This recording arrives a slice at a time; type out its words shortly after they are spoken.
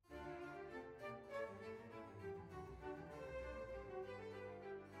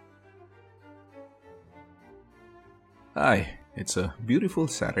Hi, it's a beautiful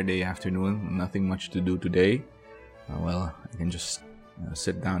Saturday afternoon. Nothing much to do today. I can just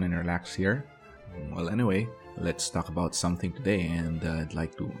sit down and relax here. Anyway, let's talk about something today, and I'd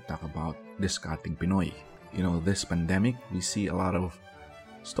like to talk about Diskarteng Pinoy. This pandemic, we see a lot of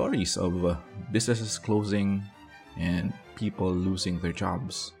stories of businesses closing and people losing their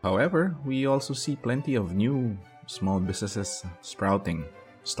jobs. However, we also see plenty of new small businesses starting,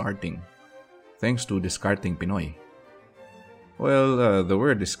 thanks to Diskarteng Pinoy. The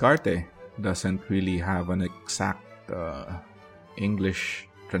word discarte doesn't really have an exact English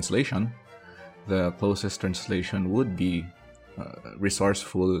translation. The closest translation would be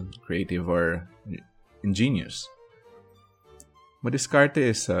resourceful, creative, or ingenious. But discarte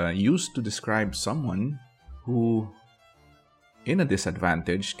is used to describe someone who, in a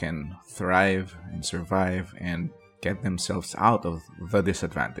disadvantage, can thrive and survive and get themselves out of the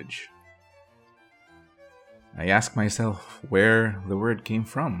disadvantage. I ask myself where the word came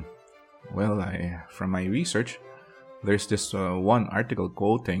from. From my research, there's this one article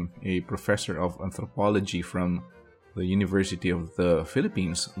quoting a professor of anthropology from the University of the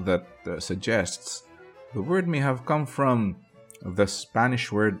Philippines that suggests the word may have come from the Spanish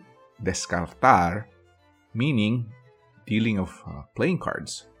word descartar, meaning dealing of playing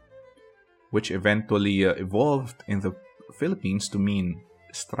cards, which eventually evolved in the Philippines to mean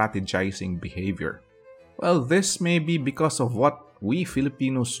strategizing behavior. This may be because of what we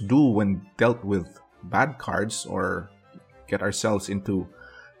Filipinos do when dealt with bad cards or get ourselves into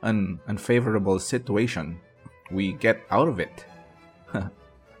an unfavorable situation. We get out of it.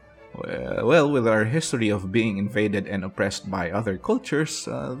 With our history of being invaded and oppressed by other cultures,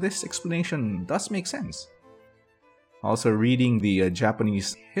 this explanation does make sense. Also, reading the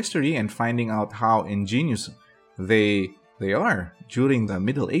Japanese history and finding out how ingenious they are during the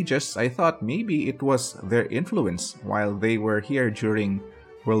Middle Ages, I thought maybe it was their influence while they were here during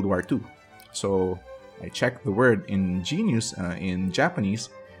World War II. So I checked the word ingenious in Japanese,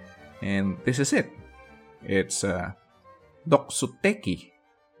 and this is it. It's doksuteki.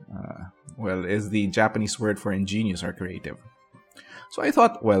 Is the Japanese word for ingenious or creative. So I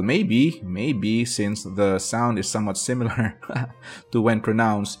thought, maybe since the sound is somewhat similar to when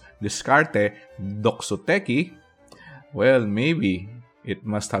pronounced discarte doksuteki, maybe it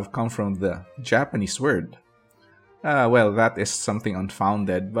must have come from the Japanese word. That is something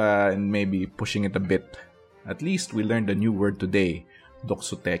unfounded, but maybe pushing it a bit. At least we learned a new word today,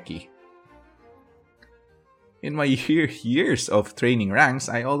 doksuteki. In my years of training ranks,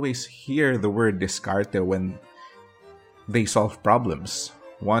 I always hear the word discarte when they solve problems.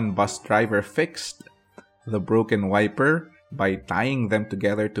 One bus driver fixed the broken wiper by tying them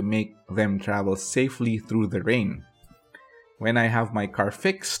together to make them travel safely through the rain. When I have my car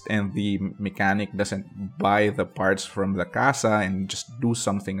fixed and the mechanic doesn't buy the parts from the casa and just do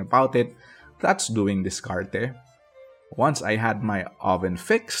something about it, that's doing discarte. Once I had my oven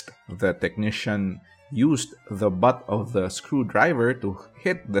fixed, the technician used the butt of the screwdriver to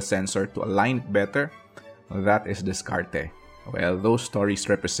hit the sensor to align it better. That is discarte. Those stories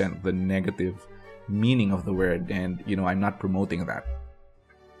represent the negative meaning of the word, and I'm not promoting that.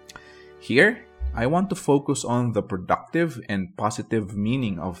 Here, I want to focus on the productive and positive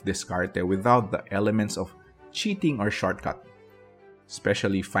meaning of discarte without the elements of cheating or shortcut,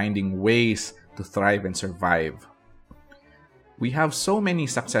 especially finding ways to thrive and survive. We have so many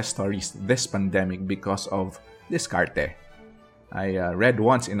success stories this pandemic because of discarte. I read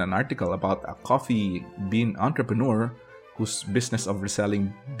once in an article about a coffee bean entrepreneur whose business of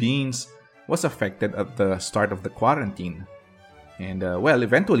reselling beans was affected at the start of the quarantine. And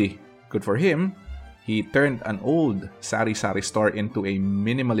eventually, good for him, he turned an old sari-sari store into a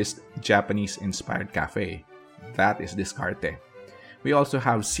minimalist Japanese-inspired cafe. That is discarte. We also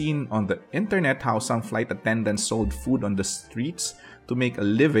have seen on the internet how some flight attendants sold food on the streets to make a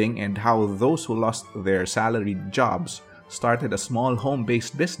living, and how those who lost their salaried jobs started a small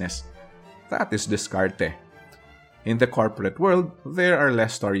home-based business. That is discarte. In the corporate world, there are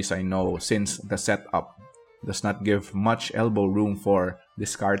less stories I know, since the setup does not give much elbow room for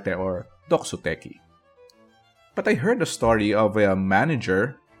discarte or doksuteki. But I heard a story of a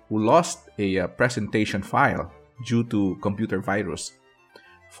manager who lost a presentation file due to computer virus.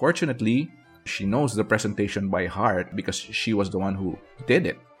 Fortunately, she knows the presentation by heart because she was the one who did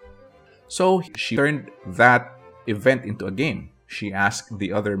it. So she turned that event into a game. She asked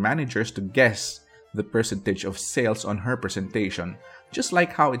the other managers to guess the percentage of sales on her presentation, just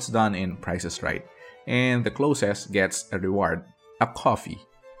like how it's done in Price is Right. And the closest gets a reward, a coffee.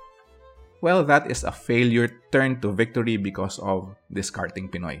 That is a failure turned to victory because of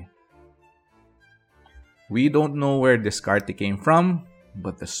Diskarteng Pinoy. We don't know where Discarte came from,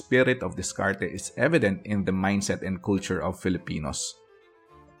 but the spirit of Discarte is evident in the mindset and culture of Filipinos.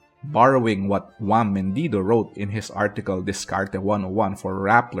 Borrowing what Juan Mendido wrote in his article Discarte 101 for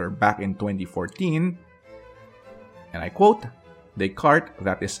Rappler back in 2014, and I quote, Descartes,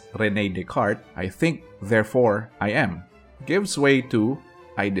 that is René Descartes, I think, therefore I am, gives way to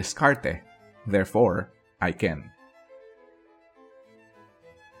I discarte, therefore I can.